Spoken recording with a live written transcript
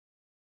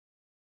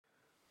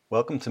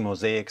Welcome to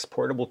Mosaic's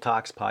Portable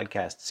Talks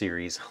podcast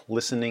series,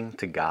 Listening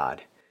to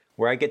God,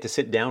 where I get to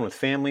sit down with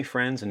family,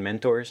 friends, and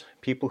mentors,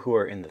 people who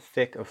are in the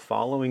thick of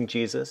following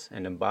Jesus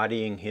and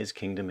embodying His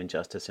kingdom and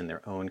justice in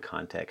their own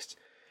context.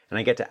 And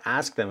I get to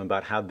ask them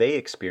about how they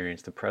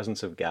experience the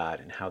presence of God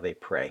and how they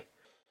pray.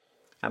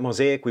 At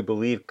Mosaic, we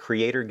believe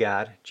Creator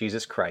God,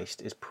 Jesus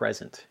Christ, is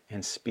present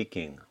and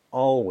speaking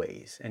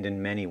always and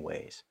in many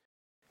ways.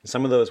 And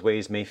some of those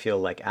ways may feel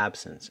like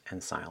absence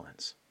and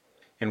silence.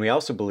 And we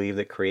also believe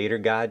that Creator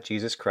God,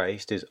 Jesus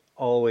Christ, is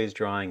always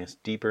drawing us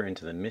deeper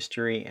into the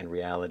mystery and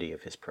reality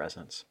of His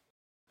presence.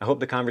 I hope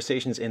the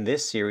conversations in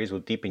this series will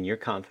deepen your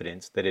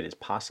confidence that it is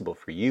possible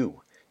for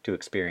you to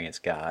experience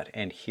God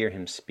and hear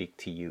Him speak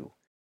to you.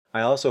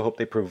 I also hope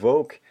they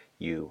provoke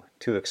you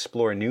to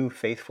explore new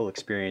faithful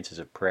experiences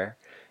of prayer,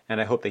 and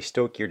I hope they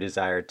stoke your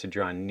desire to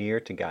draw near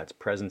to God's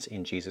presence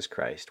in Jesus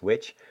Christ,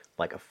 which,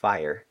 like a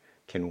fire,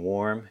 can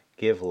warm,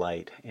 give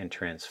light, and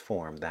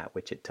transform that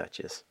which it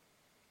touches.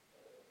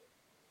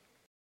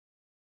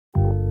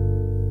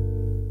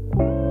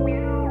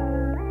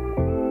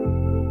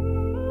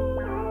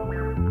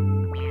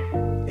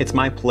 It's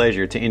my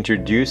pleasure to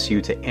introduce you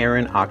to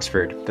Erinn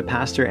Oxford, the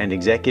pastor and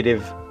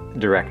executive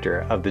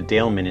director of the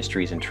Dale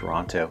Ministries in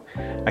Toronto,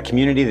 a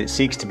community that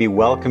seeks to be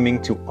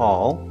welcoming to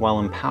all while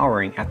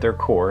empowering at their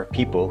core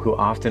people who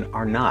often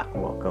are not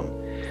welcome,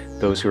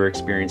 those who are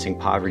experiencing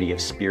poverty of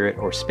spirit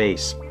or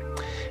space.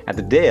 At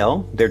the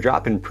Dale, their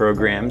drop-in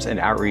programs and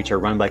outreach are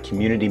run by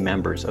community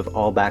members of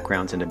all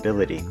backgrounds and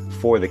ability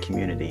for the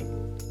community.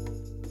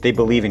 They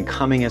believe in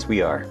coming as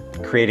we are,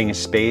 creating a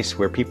space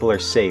where people are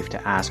safe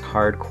to ask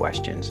hard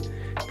questions,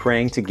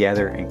 praying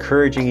together,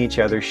 encouraging each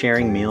other,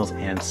 sharing meals,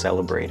 and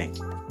celebrating.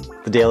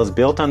 The Dale is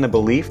built on the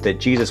belief that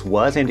Jesus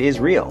was and is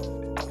real,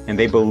 and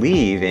they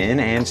believe in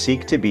and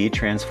seek to be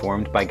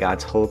transformed by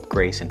God's hope,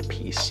 grace, and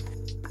peace.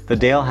 The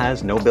Dale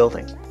has no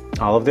building.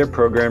 All of their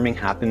programming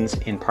happens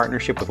in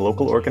partnership with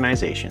local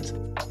organizations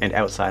and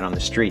outside on the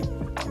street.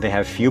 They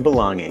have few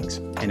belongings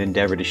and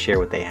endeavor to share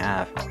what they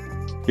have.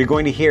 You're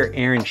going to hear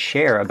Erinn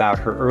share about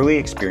her early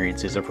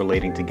experiences of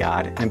relating to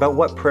God and about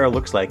what prayer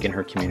looks like in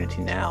her community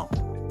now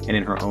and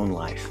in her own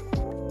life.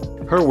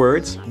 Her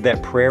words,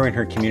 that prayer in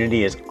her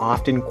community is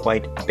often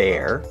quite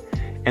bare,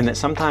 and that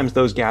sometimes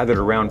those gathered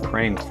around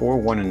praying for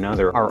one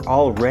another are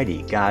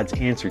already God's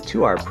answer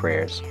to our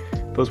prayers,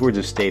 those words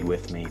have stayed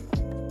with me.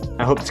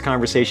 I hope this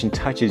conversation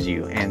touches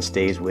you and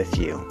stays with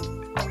you.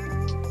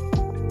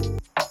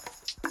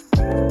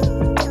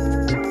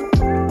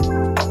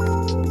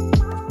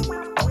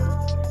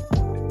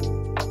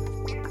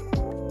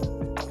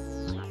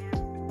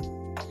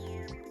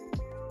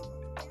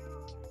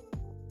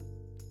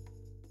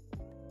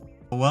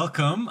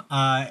 Welcome.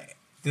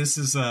 This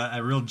is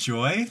a real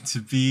joy to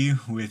be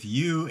with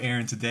you,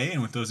 Erinn, today,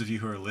 and with those of you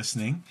who are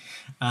listening.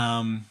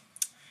 I'm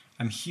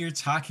here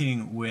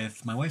talking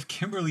with my wife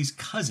Kimberly's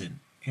cousin,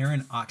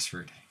 Erinn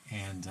Oxford,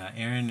 and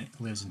Erinn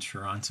lives in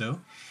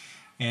Toronto.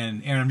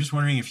 And Erinn, I'm just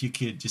wondering if you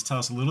could just tell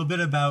us a little bit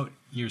about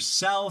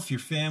yourself, your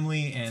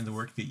family, and the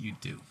work that you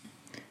do.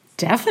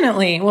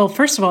 Definitely. Well,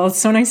 first of all, it's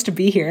so nice to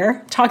be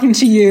here talking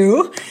to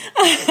you.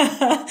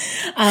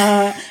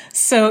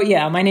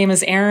 My name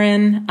is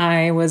Erinn.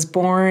 I was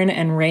born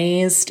and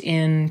raised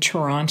in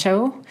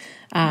Toronto,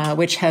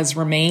 which has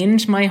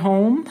remained my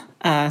home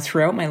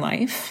throughout my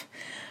life.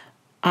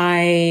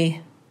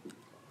 I'm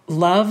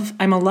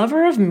a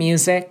lover of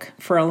music.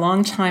 For a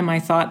long time, I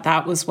thought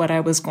that was what I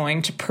was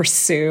going to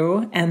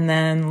pursue. And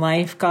then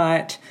life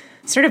got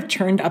sort of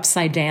turned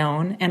upside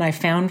down, and I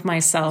found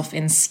myself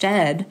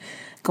instead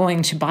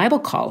going to Bible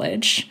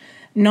college,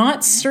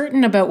 not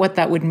certain about what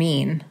that would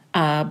mean,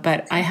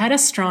 but I had a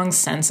strong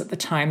sense at the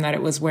time that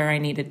it was where I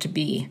needed to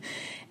be.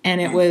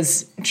 And it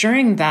was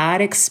during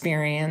that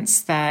experience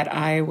that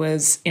I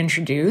was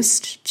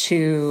introduced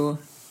to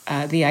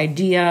the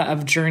idea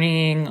of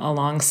journeying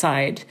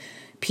alongside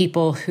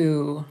people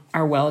who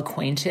are well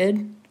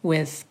acquainted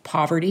with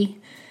poverty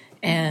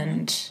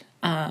and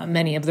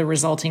many of the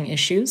resulting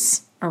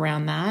issues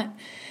around that.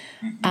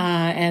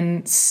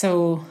 And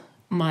so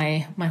my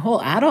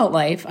whole adult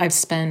life, I've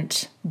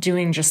spent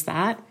doing just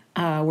that,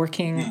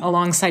 working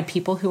alongside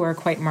people who are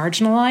quite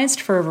marginalized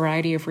for a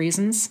variety of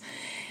reasons.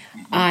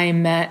 I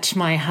met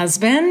my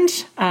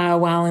husband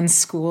while in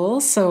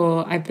school,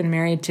 so I've been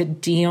married to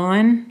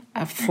Dion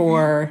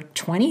for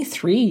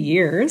 23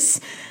 years.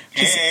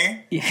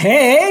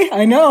 Hey,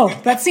 I know.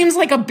 That seems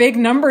like a big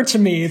number to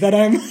me that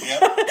I'm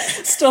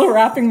still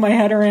wrapping my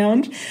head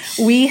around.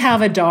 We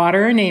have a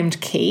daughter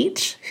named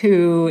Kate,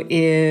 who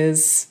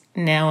is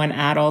now an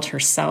adult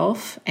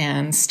herself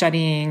and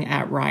studying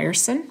at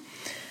Ryerson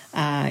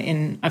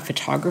in a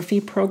photography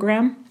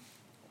program.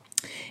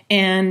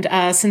 And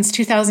since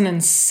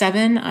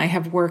 2007, I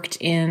have worked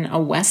in a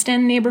West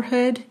End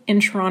neighborhood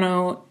in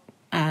Toronto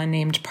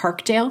named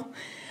Parkdale,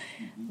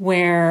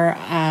 where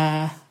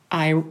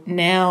I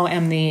now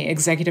am the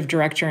executive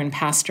director and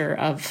pastor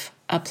of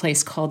a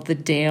place called the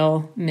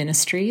Dale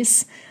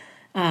Ministries,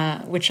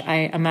 which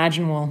I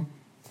imagine we'll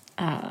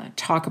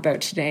talk about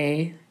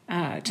today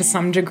to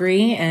some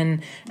degree.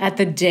 And at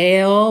the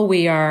Dale,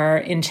 we are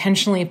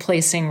intentionally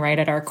placing right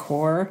at our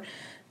core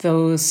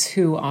those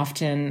who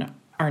often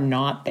are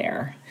not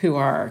there, who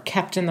are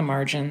kept in the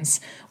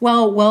margins,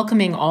 while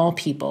welcoming all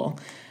people,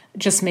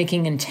 just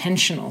making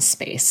intentional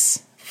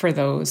space for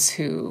those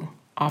who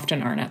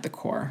often aren't at the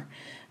core.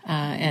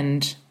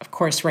 And of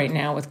course, right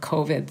now with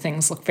COVID,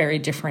 things look very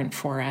different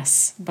for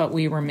us, but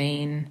we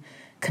remain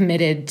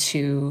committed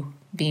to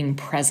being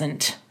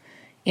present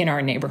in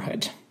our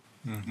neighborhood.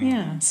 Mm-hmm.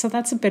 Yeah, so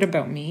that's a bit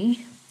about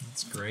me.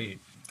 That's great.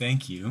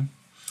 Thank you.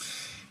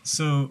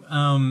 So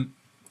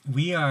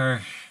we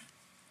are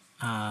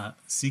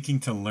seeking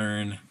to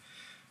learn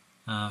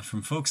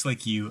from folks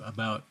like you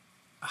about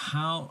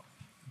how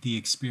the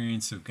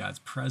experience of God's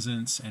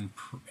presence and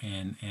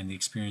the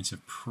experience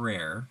of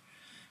prayer,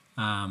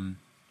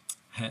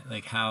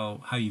 like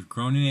how you've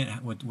grown in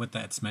it, what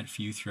that's meant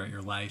for you throughout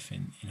your life,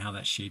 and how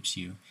that shapes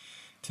you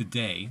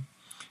today.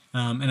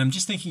 And I'm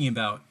just thinking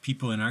about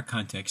people in our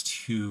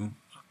context who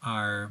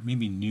are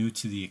maybe new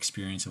to the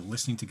experience of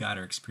listening to God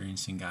or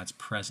experiencing God's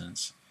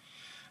presence.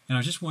 And I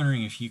was just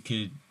wondering if you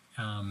could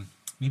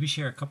maybe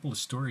share a couple of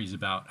stories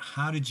about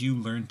how did you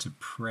learn to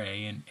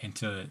pray and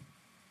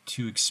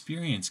to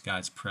experience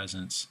God's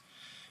presence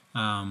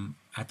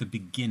at the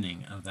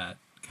beginning of that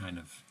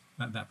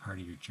part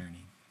of your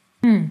journey.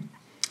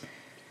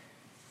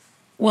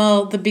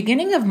 Well, the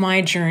beginning of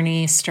my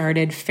journey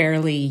started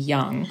fairly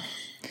young.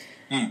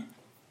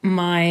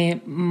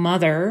 My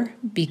mother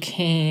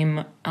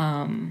came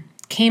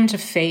to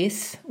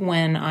faith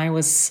when I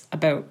was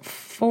about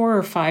 4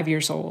 or 5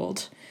 years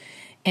old,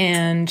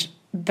 and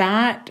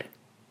that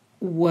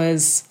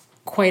was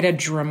quite a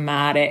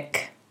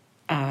dramatic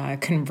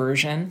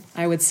conversion,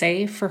 I would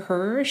say, for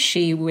her.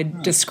 She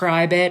would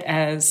describe it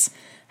as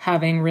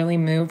having really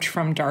moved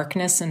from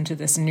darkness into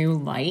this new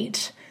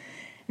light,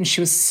 and she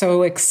was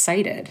so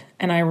excited,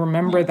 and I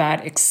remember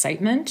that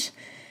excitement.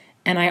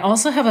 And I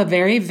also have a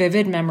very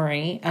vivid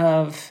memory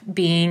of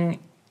being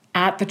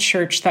at the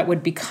church that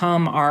would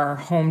become our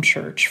home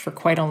church for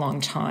quite a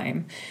long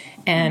time.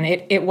 And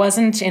it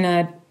wasn't in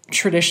a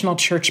traditional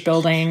church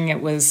building.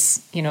 It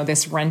was,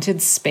 this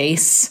rented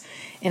space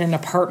in an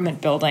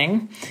apartment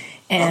building.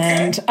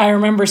 And I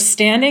remember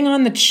standing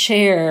on the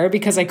chair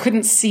because I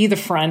couldn't see the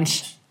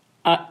front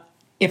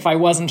if I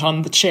wasn't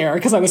on the chair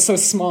because I was so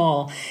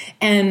small.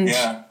 And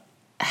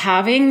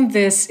having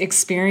this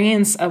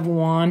experience of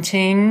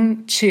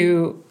wanting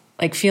to,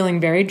 feeling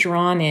very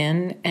drawn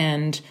in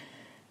and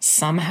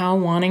somehow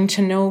wanting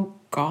to know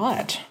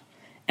God.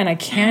 And I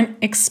can't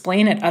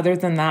explain it other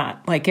than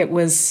that. It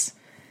was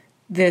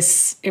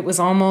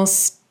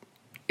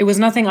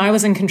nothing I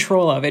was in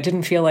control of. It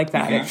didn't feel like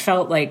that. It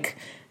felt like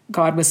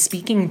God was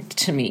speaking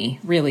to me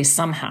really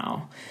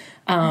somehow.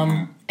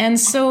 And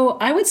so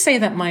I would say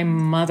that my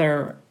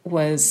mother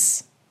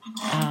was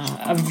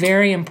a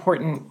very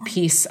important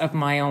piece of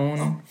my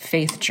own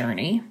faith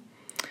journey.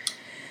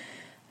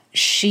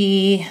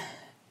 She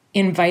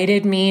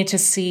invited me to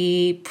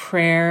see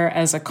prayer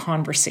as a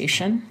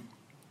conversation,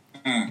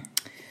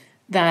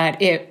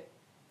 that it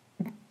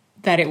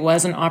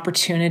was an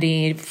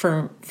opportunity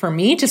for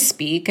me to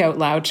speak out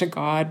loud to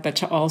God, but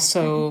to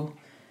also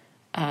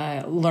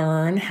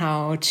learn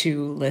how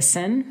to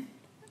listen,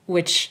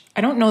 which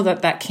I don't know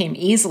that came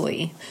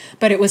easily,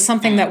 but it was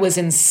something that was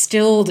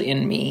instilled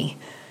in me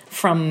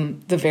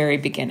from the very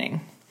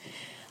beginning.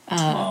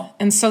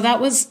 And so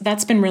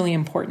that's been really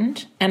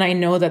important. And I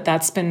know that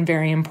that's been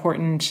very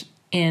important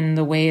in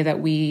the way that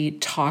we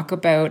talk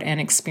about and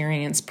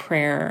experience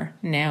prayer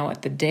now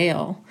at the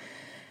Dale,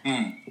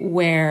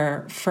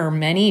 where for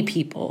many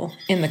people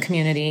in the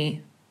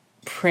community,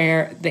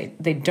 prayer,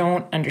 they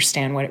don't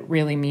understand what it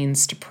really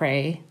means to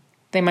pray.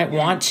 They might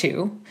want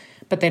to,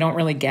 but they don't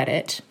really get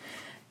it.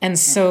 And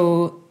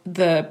so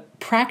the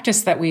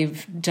practice that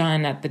we've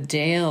done at the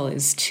Dale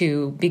is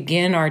to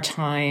begin our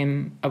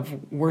time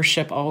of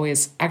worship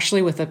always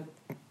actually with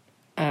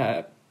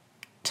a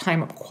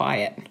time of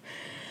quiet.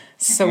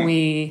 So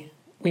we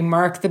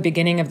mark the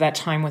beginning of that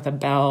time with a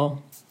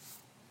bell,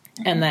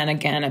 and then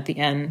again at the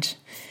end.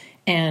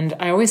 And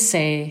I always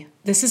say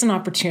this is an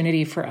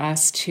opportunity for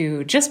us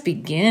to just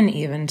begin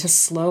even to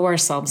slow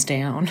ourselves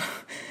down.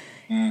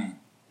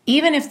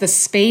 Even if the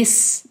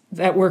space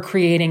that we're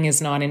creating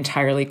is not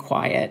entirely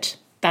quiet,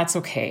 that's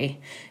okay,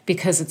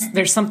 because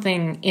there's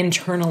something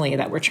internally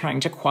that we're trying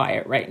to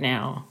quiet right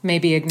now.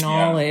 Maybe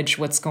acknowledge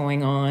what's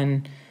going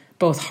on,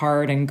 both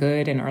hard and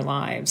good in our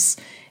lives.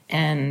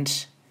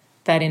 And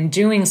that in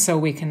doing so,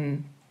 we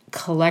can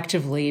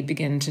collectively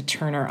begin to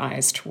turn our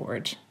eyes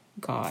toward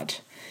God.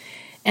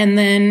 And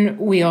then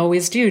we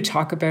always do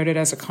talk about it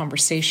as a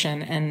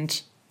conversation.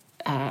 And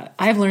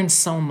I've learned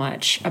so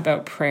much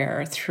about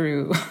prayer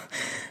through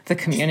the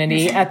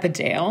community at the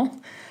Dale,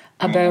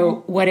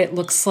 about what it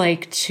looks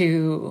like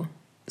to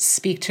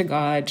speak to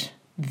God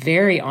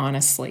very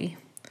honestly.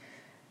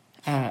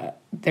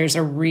 There's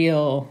a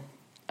real,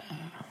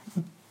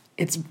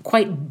 it's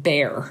quite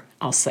bare,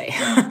 I'll say,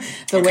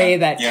 way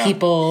that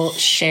people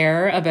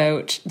share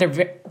about,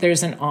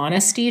 there's an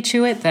honesty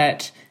to it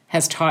that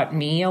has taught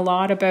me a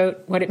lot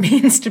about what it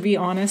means to be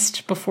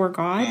honest before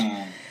God,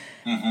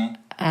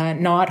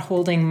 not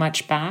holding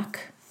much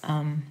back.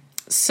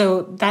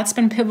 So that's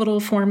been pivotal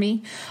for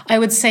me. I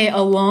would say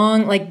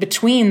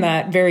between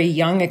that very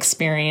young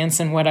experience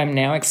and what I'm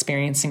now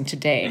experiencing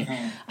today,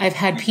 I've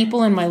had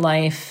people in my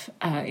life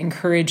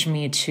encourage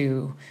me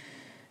to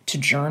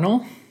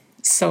journal,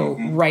 so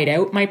write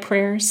out my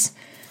prayers.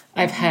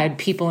 I've had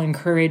people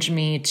encourage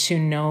me to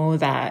know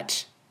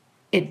that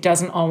it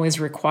doesn't always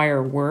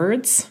require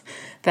words,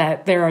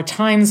 that there are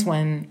times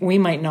when we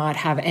might not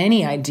have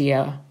any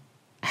idea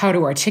how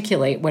to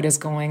articulate what is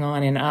going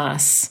on in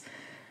us,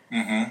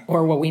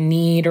 or what we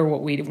need, or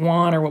what we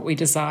want, or what we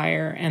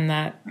desire, and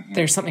that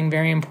there's something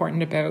very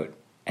important about,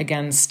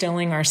 again,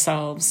 stilling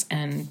ourselves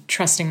and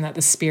trusting that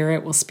the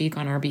Spirit will speak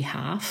on our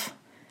behalf,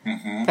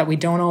 that we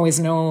don't always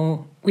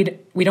know,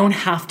 we don't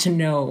have to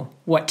know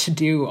what to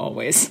do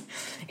always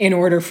in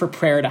order for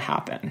prayer to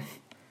happen.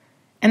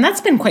 And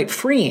that's been quite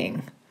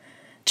freeing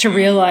to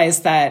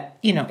realize that,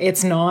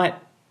 it's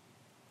not,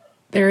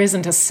 there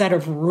isn't a set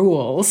of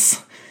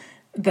rules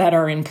that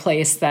are in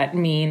place that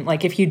mean,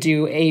 like, if you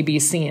do A, B,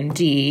 C, and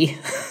D,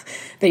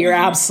 that you're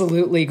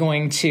absolutely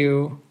going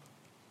to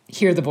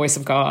hear the voice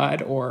of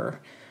God or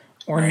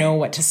know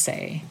what to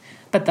say.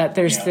 But that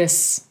there's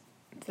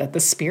that the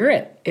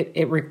Spirit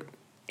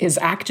is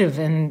active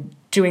in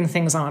doing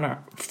things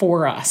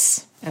for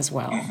us as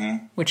well,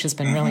 which has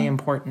been really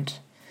important.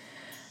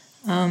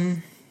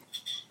 And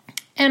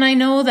I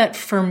know that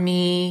for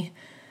me,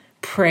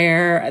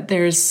 prayer,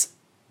 there's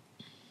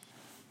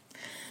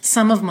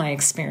some of my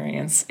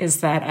experience is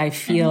that I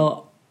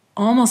feel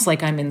almost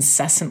like I'm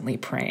incessantly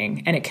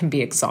praying, and it can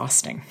be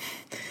exhausting.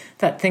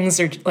 That things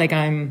are like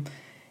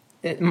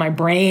my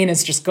brain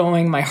is just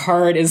going, my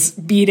heart is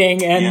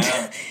beating,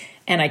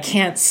 and I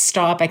can't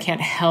stop. I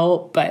can't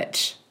help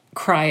but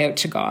cry out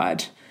to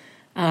God,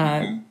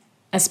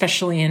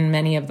 especially in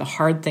many of the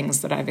hard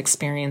things that I've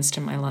experienced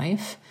in my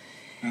life.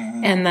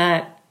 And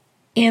that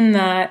in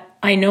that,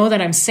 I know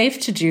that I'm safe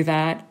to do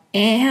that.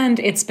 And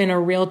it's been a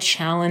real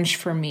challenge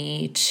for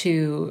me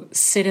to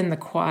sit in the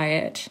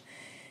quiet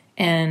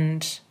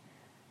and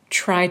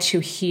try to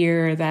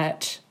hear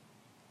that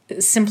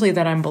simply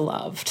that I'm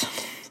beloved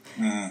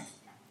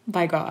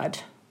by God.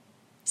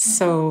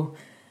 So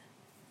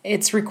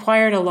it's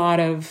required a lot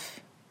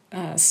of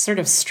sort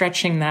of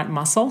stretching that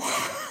muscle,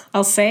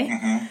 I'll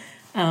say.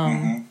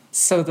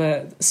 So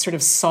the sort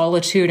of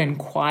solitude and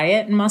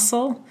quiet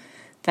muscle,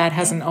 that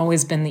hasn't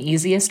always been the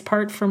easiest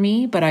part for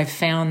me, but I've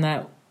found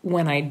that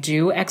when I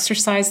do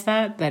exercise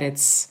that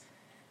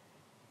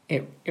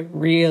it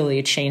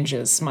really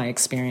changes my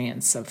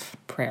experience of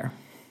prayer.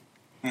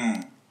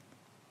 I'm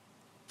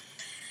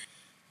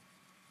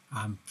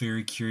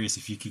very curious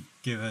if you could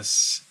give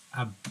us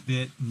a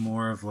bit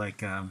more of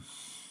like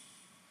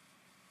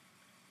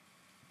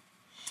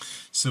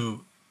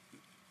so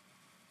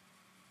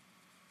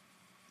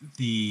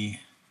the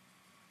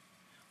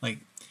like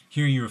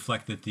hearing you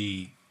reflect that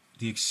the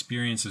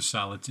experience of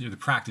solitude, or the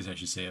practice, I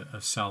should say,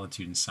 of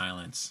solitude and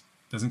silence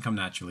doesn't come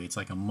naturally. It's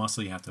like a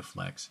muscle you have to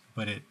flex,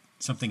 but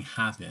something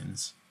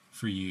happens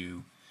for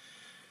you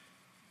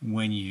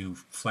when you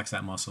flex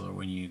that muscle or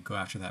when you go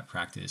after that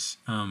practice.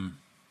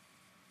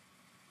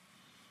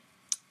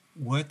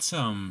 What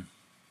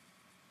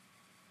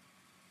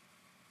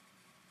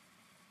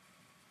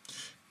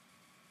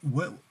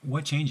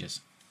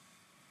changes?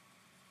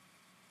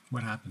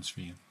 What happens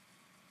for you?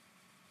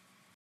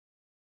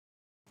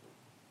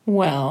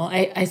 Well,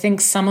 I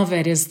think some of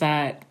it is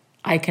that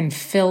I can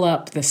fill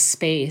up the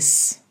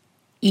space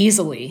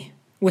easily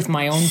with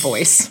my own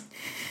voice.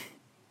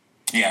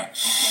 Yeah.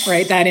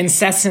 Right? That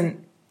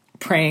incessant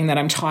praying that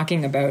I'm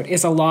talking about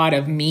is a lot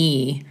of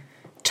me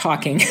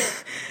talking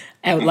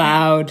out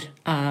loud,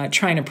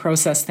 trying to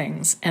process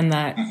things. And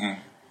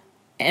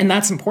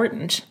that's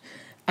important.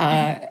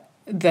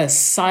 The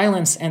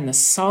silence and the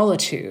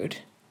solitude,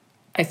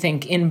 I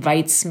think,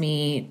 invites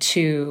me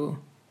to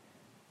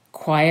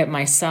quiet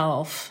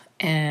myself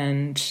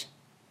and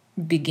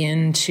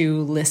begin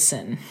to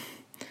listen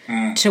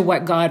to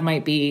what God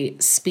might be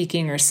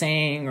speaking or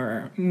saying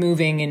or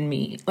moving in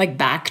me, like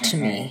back to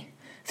me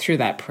through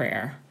that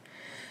prayer.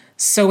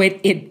 So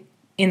it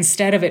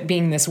instead of it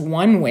being this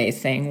one-way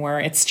thing where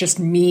it's just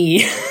me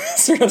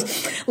sort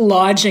of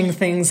lodging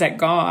things at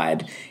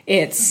God,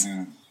 it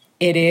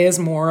is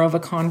more of a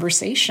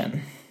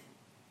conversation.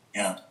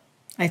 Yeah.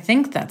 I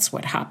think that's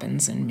what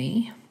happens in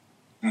me.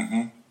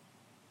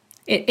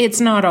 It's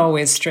not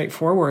always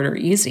straightforward or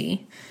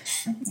easy.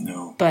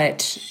 No.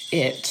 But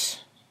it's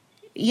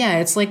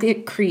like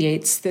it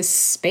creates this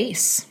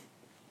space.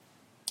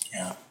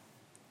 Yeah.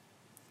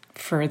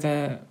 For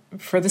the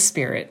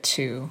Spirit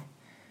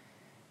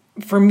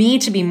for me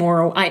to be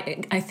more,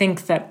 I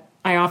think that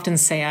I often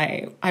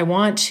say I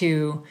want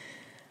to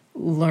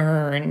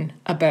learn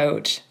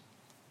about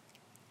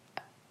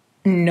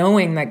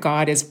knowing that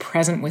God is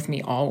present with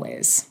me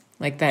always.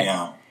 Like that.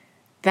 Yeah.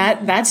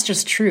 That's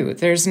just true.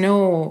 There's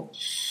no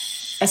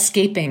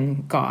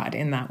escaping God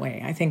in that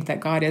way. I think that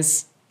God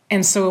is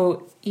And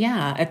so,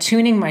 yeah,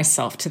 attuning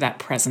myself to that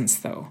presence,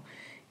 though,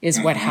 is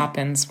what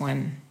happens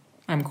when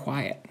I'm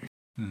quiet.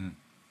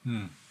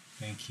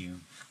 Thank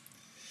you.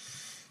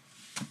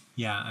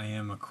 Yeah, I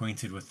am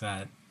acquainted with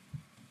that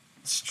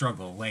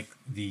struggle, like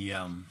the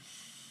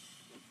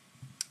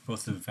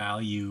both the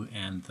value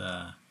and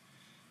the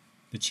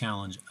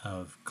challenge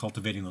of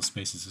cultivating those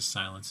spaces of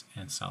silence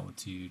and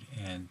solitude,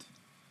 and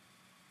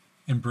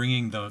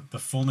bringing the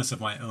fullness of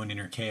my own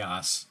inner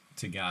chaos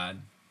to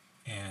God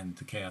and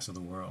the chaos of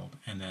the world,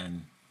 and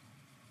then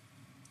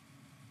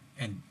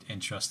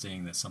and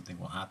trusting that something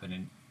will happen.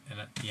 And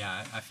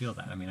yeah, I feel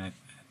that. I mean,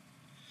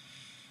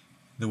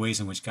 the ways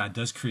in which God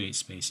does create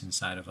space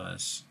inside of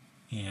us,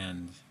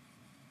 and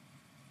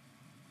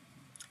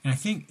I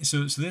think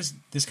so. So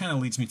this kind of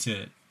leads me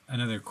to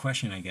another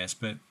question, I guess.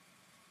 But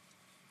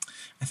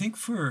I think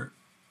for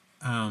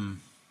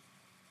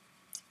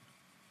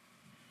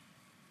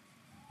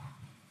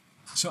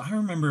so I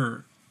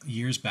remember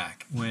years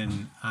back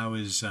when I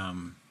was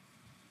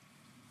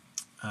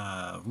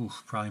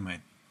probably my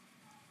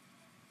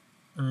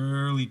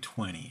early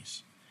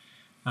 20s.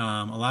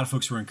 A lot of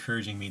folks were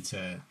encouraging me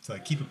to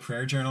like keep a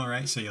prayer journal,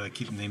 right? So you like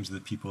keep the names of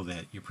the people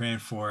that you're praying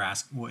for,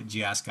 ask what did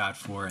you ask God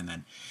for, and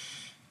then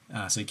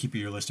so you keep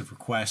your list of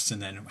requests,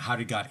 and then how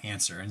did God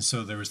answer? And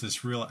so there was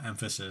this real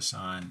emphasis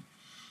on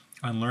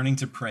learning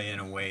to pray in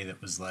a way that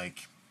was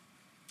like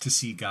to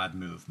see God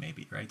move,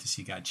 maybe, right? To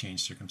see God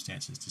change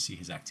circumstances, to see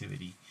His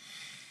activity.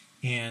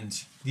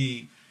 And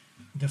the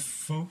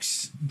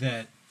folks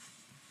that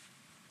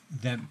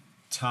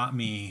taught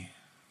me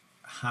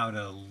how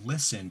to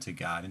listen to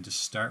God and to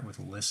start with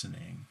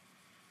listening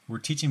were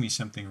teaching me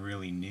something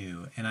really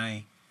new. And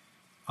I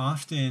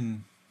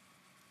often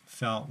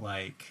felt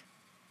like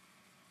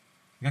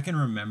I can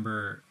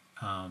remember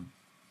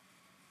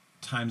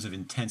times of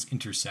intense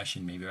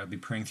intercession, maybe, or I'd be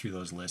praying through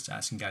those lists,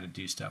 asking God to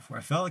do stuff, where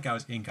I felt like I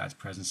was in God's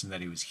presence and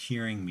that He was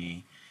hearing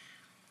me,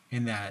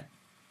 and that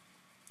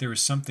there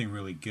was something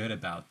really good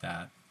about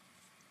that.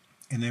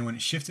 And then when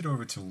it shifted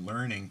over to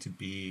learning to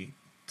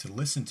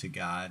listen to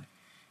God,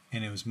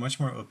 and it was much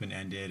more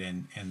open-ended,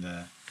 and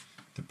the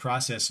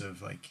process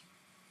of like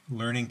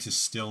learning to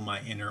still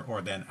my inner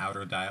or then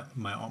outer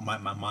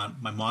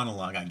my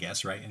monologue, I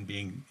guess, right?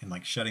 And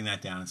like shutting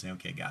that down and saying,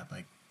 okay, God,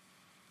 like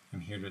I'm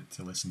here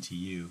to listen to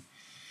you,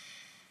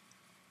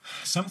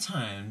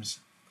 sometimes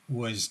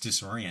was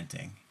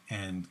disorienting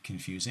and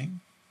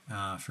confusing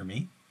for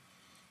me.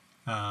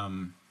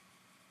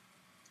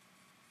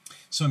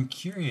 So I'm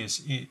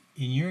curious, in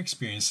your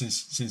experience,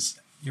 since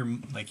your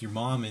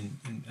mom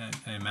and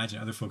I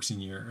imagine other folks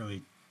in your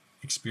early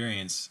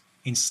experience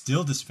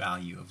instilled this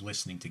value of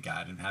listening to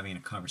God and having a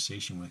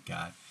conversation with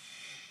God.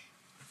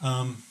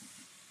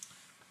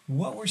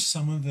 What were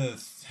some of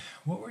those?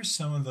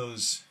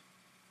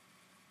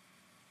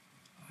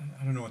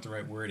 I don't know what the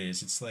right word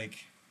is. It's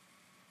like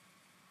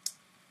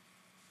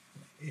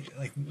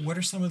what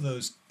are some of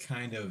those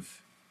kind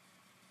of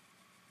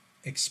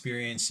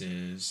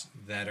experiences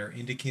that are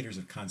indicators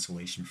of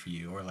consolation for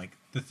you, or like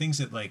the things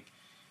that like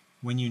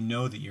when you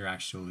know that you're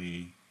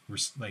actually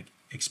like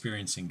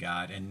experiencing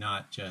God and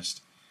not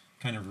just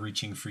kind of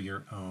reaching for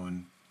your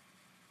own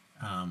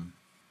kind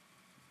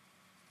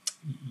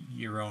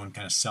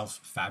of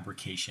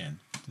self-fabrication.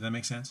 Does that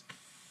make sense?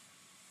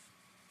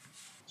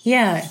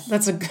 Yeah,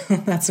 that's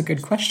a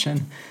good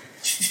question.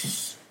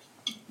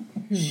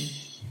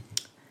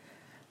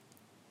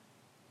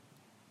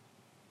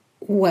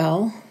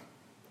 Well,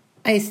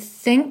 I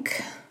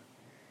think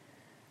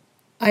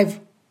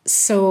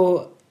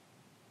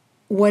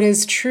what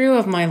is true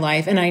of my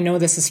life, and I know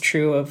this is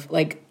true of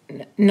like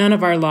none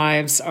of our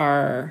lives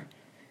are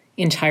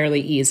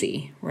entirely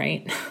easy,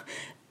 right?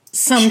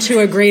 Some to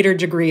a greater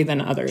degree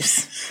than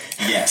others.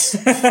 Yes.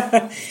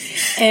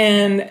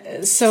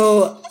 And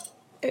so,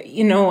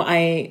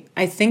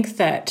 I think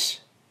that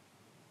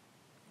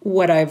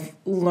what I've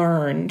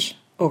learned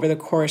over the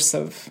course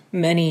of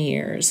many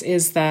years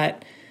is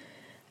that,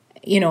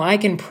 I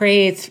can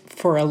pray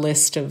for a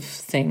list of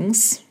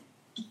things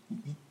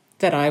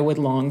that I would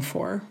long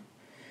for.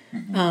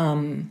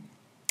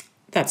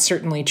 That's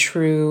certainly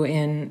true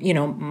in,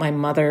 my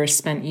mother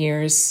spent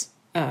years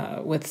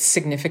with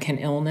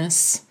significant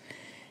illness,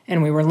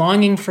 and we were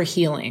longing for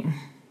healing.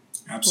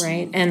 Absolutely.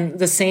 Right? And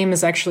the same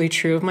is actually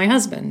true of my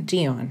husband,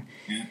 Dion.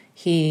 Yeah.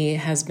 He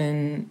has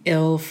been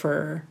ill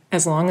for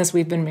as long as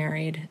we've been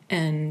married,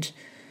 and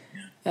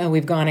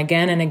we've gone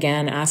again and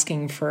again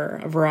asking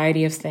for a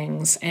variety of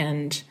things.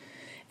 And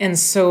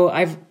so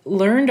I've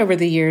learned over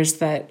the years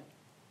that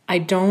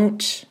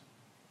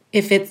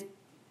if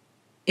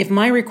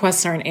my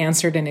requests aren't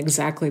answered in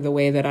exactly the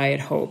way that I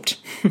had hoped,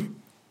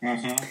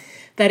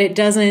 that it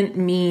doesn't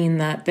mean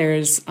that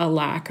there's a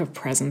lack of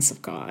presence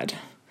of God.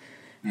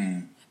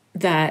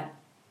 That,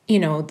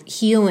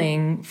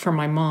 healing for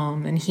my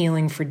mom and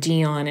healing for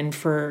Dion and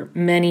for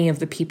many of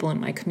the people in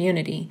my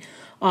community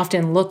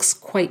often looks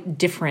quite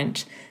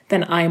different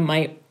than I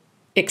might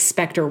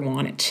expect or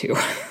want it to.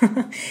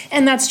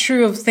 And that's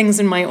true of things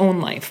in my own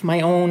life,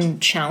 my own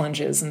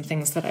challenges and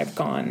things that I've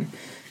gone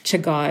to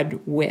God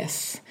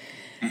with.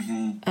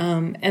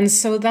 And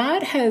so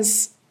that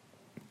has,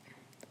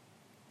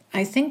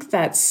 I think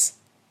that's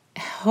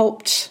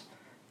helped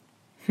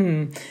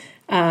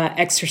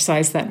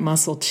exercise that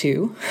muscle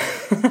too.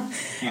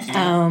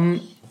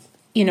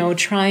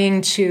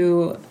 Trying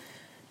to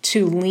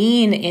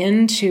lean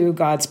into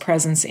God's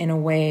presence in a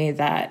way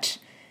that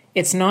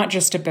it's not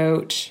just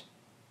about,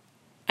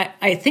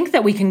 I think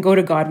that we can go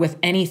to God with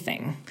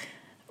anything.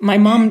 My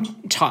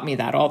mom taught me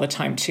that all the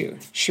time too.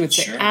 She would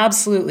say, Sure.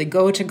 absolutely,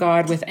 go to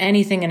God with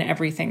anything and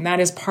everything. That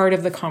is part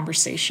of the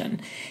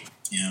conversation.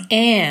 Yeah.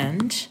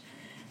 And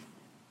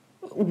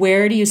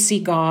where do you see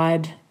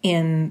God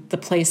in the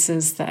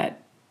places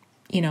that,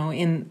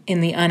 in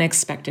the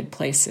unexpected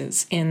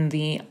places, in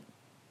the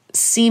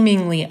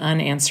seemingly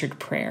unanswered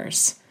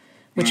prayers,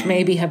 which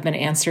maybe have been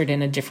answered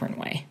in a different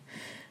way?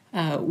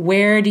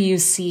 Where do you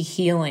see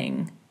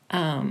healing?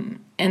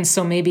 And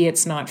so maybe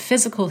it's not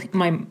physical.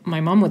 My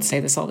mom would say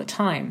this all the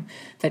time,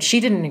 that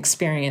she didn't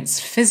experience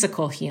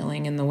physical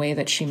healing in the way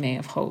that she may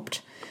have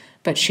hoped,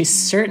 but she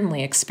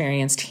certainly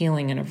experienced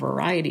healing in a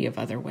variety of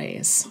other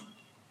ways,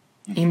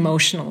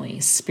 emotionally,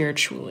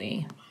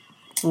 spiritually,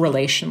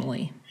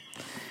 relationally.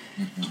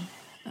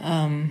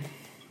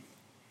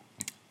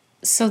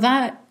 So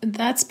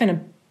that's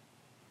been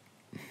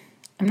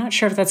I'm not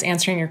sure if that's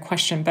answering your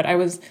question, but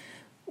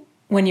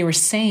when you were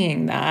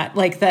saying that,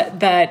 like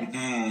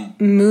that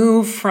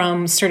move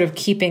from sort of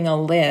keeping a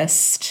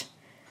list,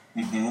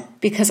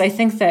 because I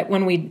think that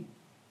when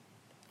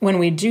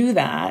we do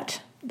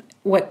that,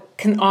 what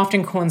can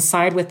often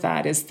coincide with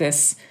that is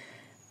this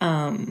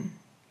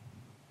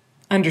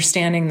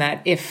understanding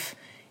that if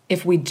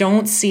we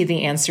don't see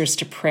the answers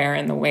to prayer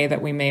in the way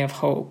that we may have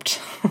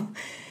hoped,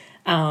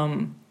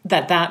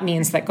 that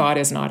means that God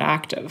is not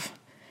active.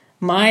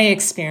 My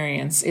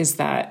experience is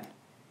that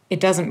it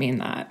doesn't mean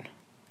that.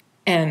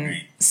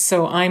 And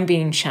so I'm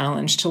being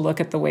challenged to look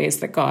at the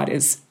ways that God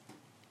is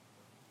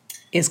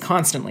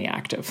constantly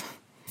active.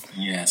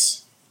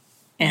 Yes.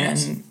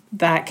 And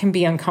that can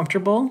be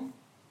uncomfortable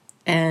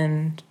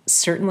and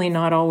certainly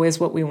not always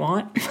what we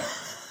want.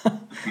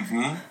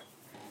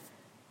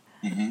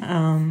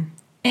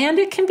 And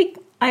it can be,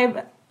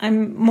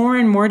 I'm more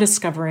and more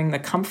discovering the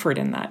comfort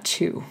in that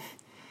too.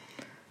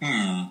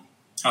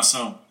 How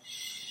so?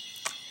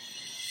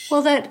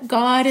 Well, that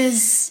God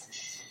is,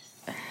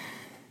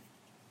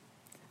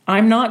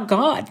 I'm not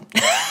God.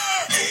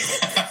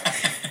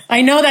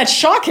 I know that's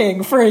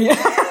shocking for you,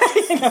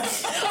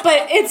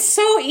 but it's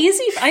so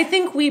easy. I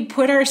think we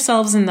put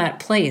ourselves in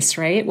that place,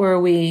 right?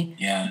 Where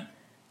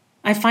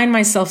I find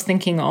myself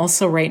thinking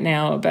also right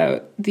now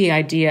about the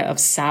idea of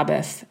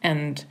Sabbath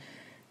and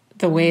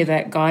the way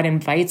that God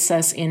invites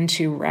us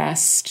into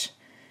rest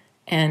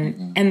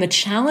and the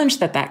challenge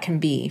that can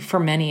be for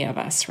many of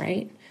us,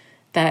 right?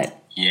 That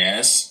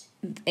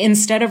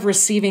instead of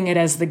receiving it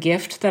as the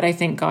gift that I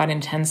think God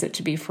intends it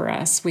to be for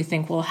us, we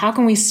think, well, how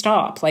can we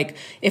stop? Like,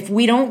 if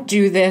we don't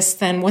do this,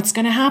 then what's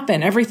going to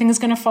happen? Everything is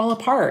going to fall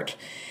apart.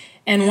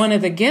 And one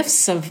of the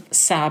gifts of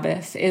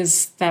Sabbath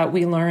is that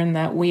we learn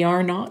that we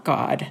are not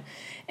God,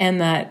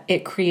 and that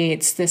it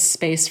creates this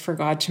space for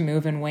God to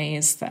move in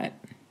ways that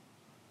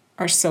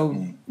are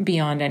so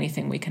beyond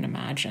anything we can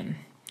imagine.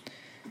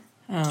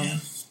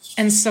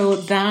 And so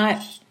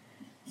that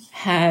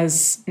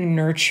has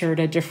nurtured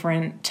a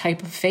different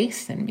type of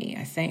faith in me,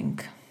 I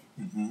think.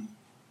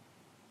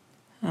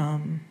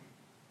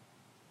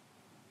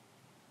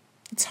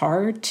 It's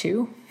hard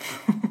too.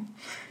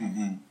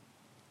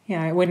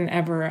 Yeah,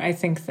 I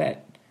think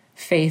that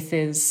faith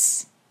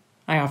is,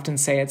 I often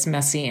say it's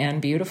messy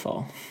and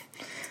beautiful.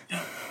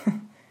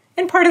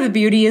 And part of the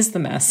beauty is the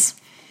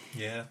mess.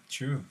 Yeah,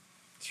 true.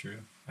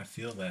 I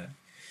feel that.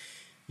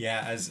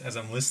 Yeah, as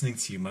I'm listening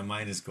to you, my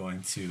mind is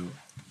going to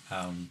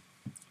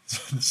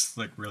just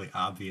like really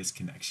obvious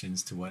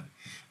connections to what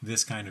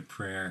this kind of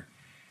prayer,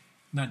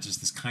 not just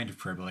this kind of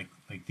prayer, but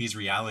like these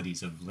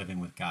realities of living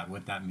with God,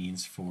 what that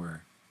means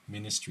for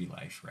ministry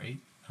life, right?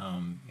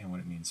 And what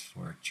it means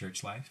for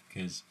church life,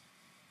 because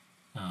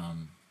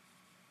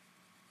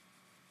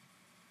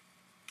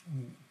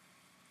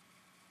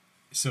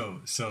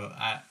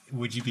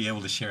would you be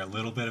able to share a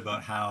little bit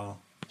about how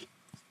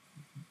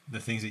the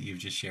things that you've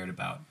just shared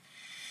about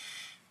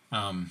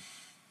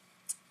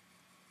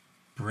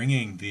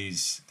bringing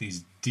these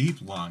deep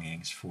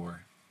longings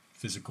for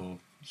physical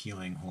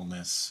healing,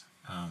 wholeness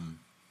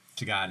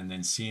to God, and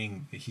then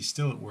seeing that He's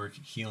still at work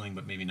healing,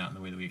 but maybe not in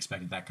the way that we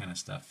expected, that kind of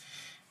stuff.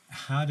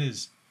 How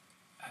does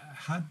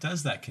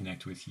that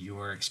connect with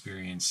your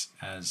experience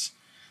as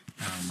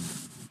a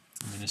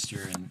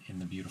minister in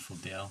the beautiful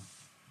Dale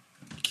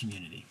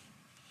community?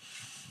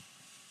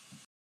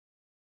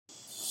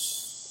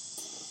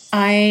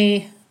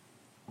 I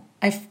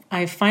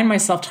find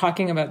myself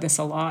talking about this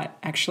a lot,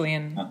 actually,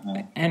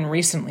 and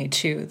recently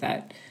too,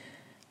 that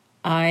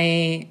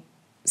I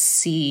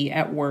see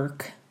at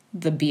work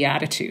the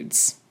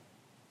Beatitudes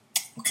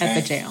at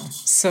the Dale.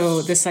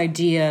 So this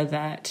idea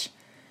that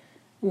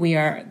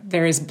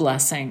there is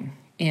blessing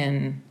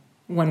in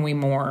when we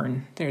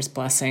mourn, there's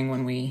blessing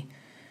when we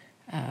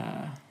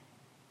are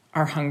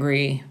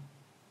hungry,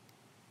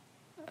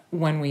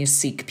 when we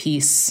seek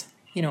peace,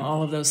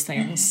 all of those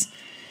things,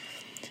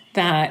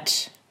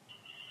 that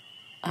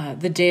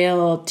the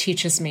Dale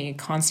teaches me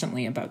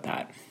constantly about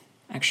that,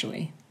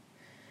 actually.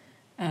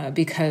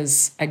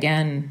 Because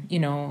again,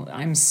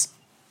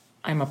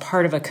 I'm a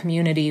part of a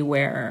community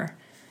where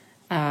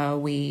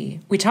we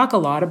talk a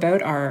lot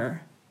about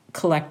our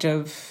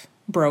collective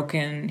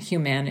broken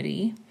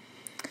humanity,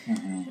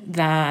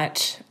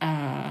 that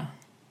I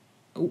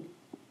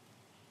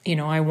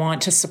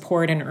want to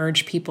support and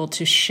urge people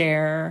to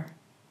share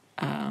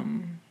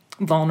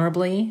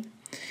vulnerably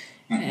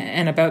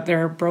and about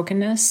their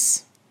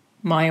brokenness,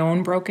 my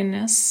own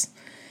brokenness.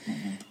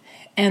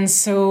 And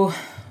so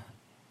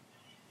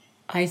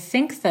I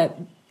think that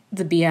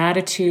the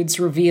Beatitudes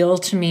reveal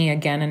to me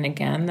again and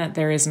again that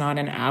there is not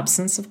an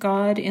absence of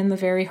God in the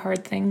very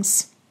hard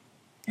things.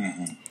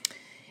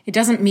 It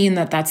doesn't mean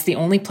that that's the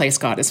only place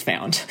God is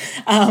found.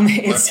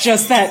 It's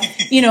just that,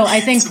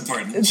 I think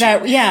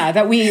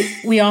that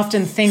we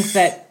often think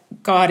that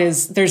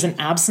there's an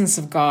absence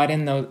of God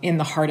in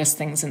the hardest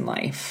things in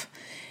life.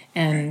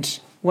 And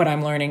what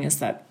I'm learning is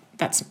that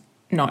that's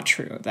not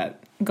true,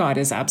 that God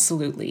is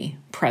absolutely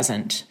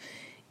present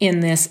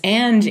in this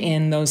and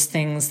in those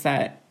things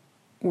that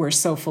we're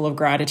so full of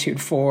gratitude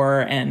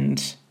for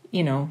and,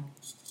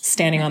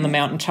 standing on the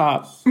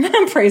mountaintop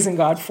praising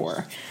God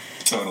for.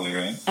 Totally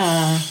right.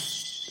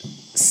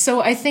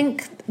 So I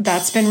think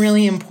that's been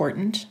really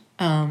important,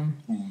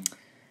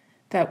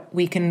 that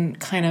we can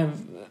kind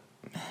of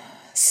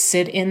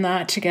sit in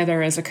that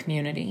together as a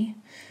community,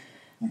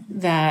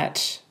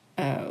 that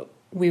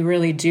we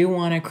really do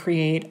want to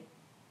create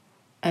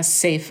a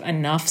safe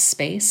enough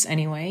space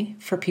anyway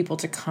for people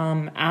to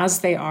come as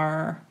they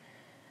are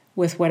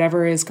with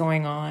whatever is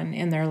going on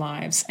in their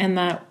lives. And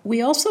that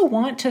we also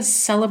want to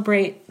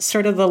celebrate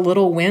sort of the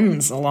little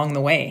wins along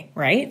the way,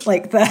 right?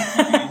 Like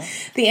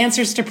the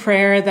answers to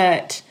prayer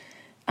that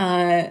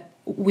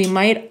we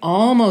might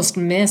almost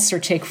miss or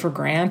take for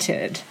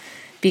granted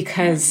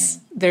because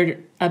they're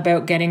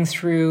about getting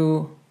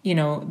through,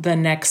 the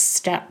next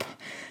step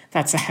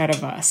that's ahead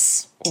of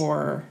us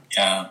or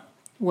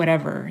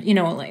whatever.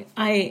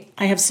 I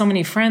have so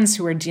many friends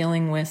who are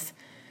dealing with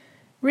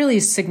really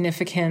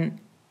significant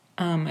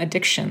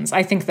addictions.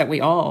 I think that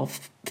we all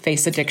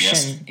face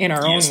addiction in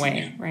our own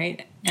way,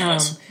 right?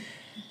 Yes.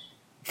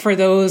 For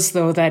those,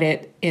 though,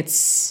 that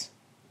it's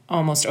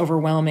almost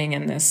overwhelming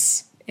and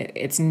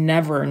it's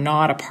never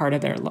not a part of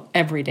their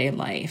everyday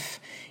life.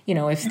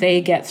 If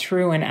they get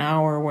through an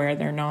hour where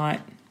they're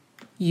not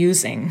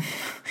using,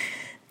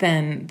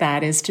 then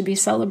that is to be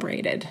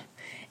celebrated.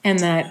 And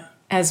that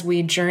as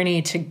we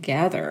journey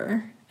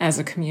together as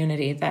a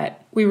community,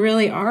 that we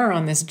really are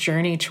on this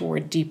journey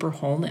toward deeper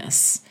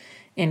wholeness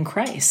in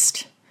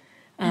Christ,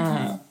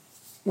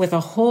 with a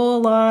whole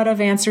lot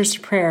of answers to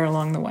prayer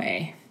along the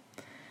way.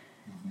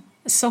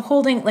 So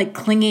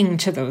clinging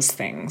to those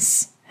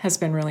things has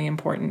been really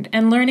important,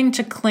 and learning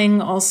to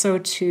cling also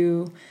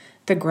to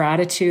the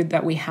gratitude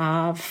that we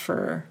have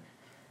for,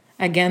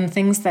 again,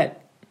 things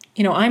that,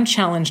 I'm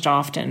challenged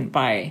often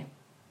by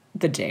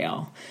the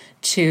Dale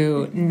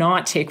to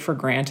not take for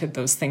granted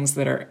those things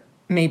that are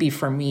maybe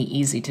for me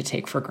easy to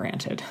take for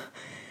granted.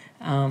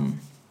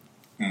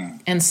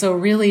 And so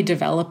really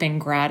developing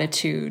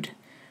gratitude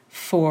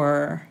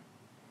for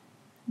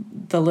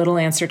the little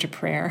answer to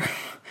prayer,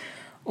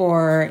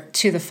 or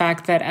to the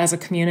fact that as a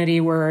community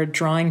we're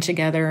drawing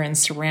together and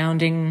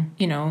surrounding,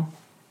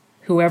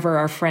 whoever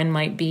our friend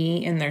might be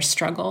in their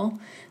struggle,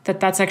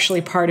 that's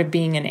actually part of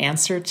being an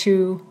answer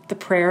to the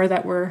prayer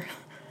that we're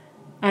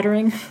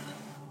uttering.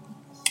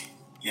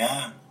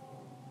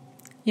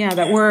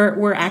 That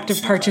we're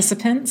active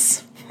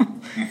participants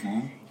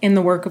in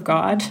the work of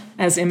God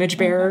as image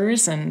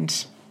bearers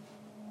and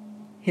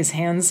his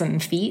hands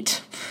and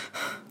feet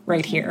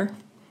right here.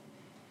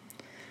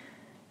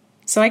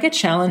 So I get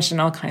challenged in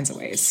all kinds of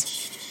ways.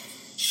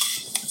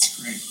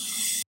 That's great.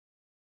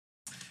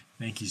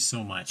 Thank you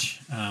so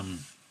much.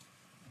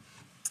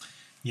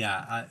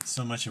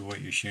 So much of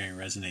what you're sharing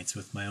resonates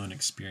with my own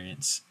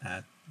experience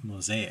at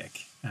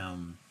Mosaic,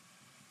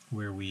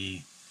 where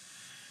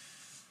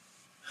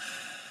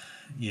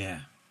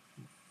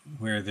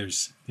where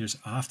there's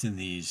often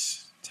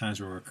these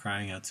times where we're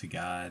crying out to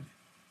God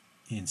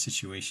in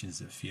situations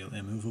that feel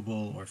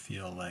immovable or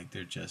feel like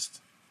they're just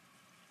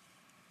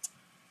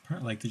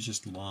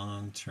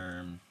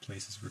long-term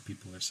places where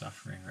people are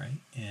suffering, right?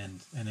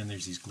 And then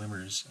there's these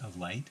glimmers of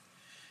light,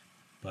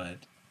 but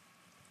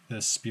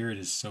the Spirit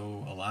is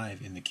so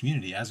alive in the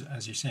community, as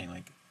you're saying.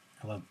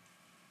 I love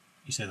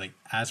you said,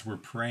 as we're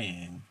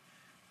praying,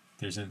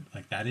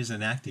 that is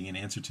enacting an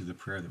answer to the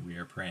prayer that we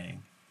are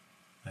praying.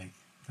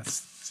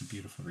 It's a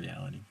beautiful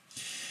reality.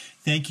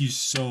 Thank you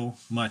so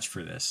much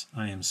for this.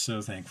 I am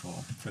so thankful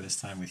for this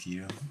time with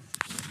you.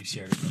 You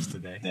shared with us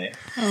today.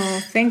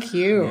 Oh, thank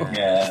you.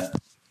 Yeah.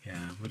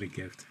 Yeah, what a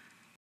gift.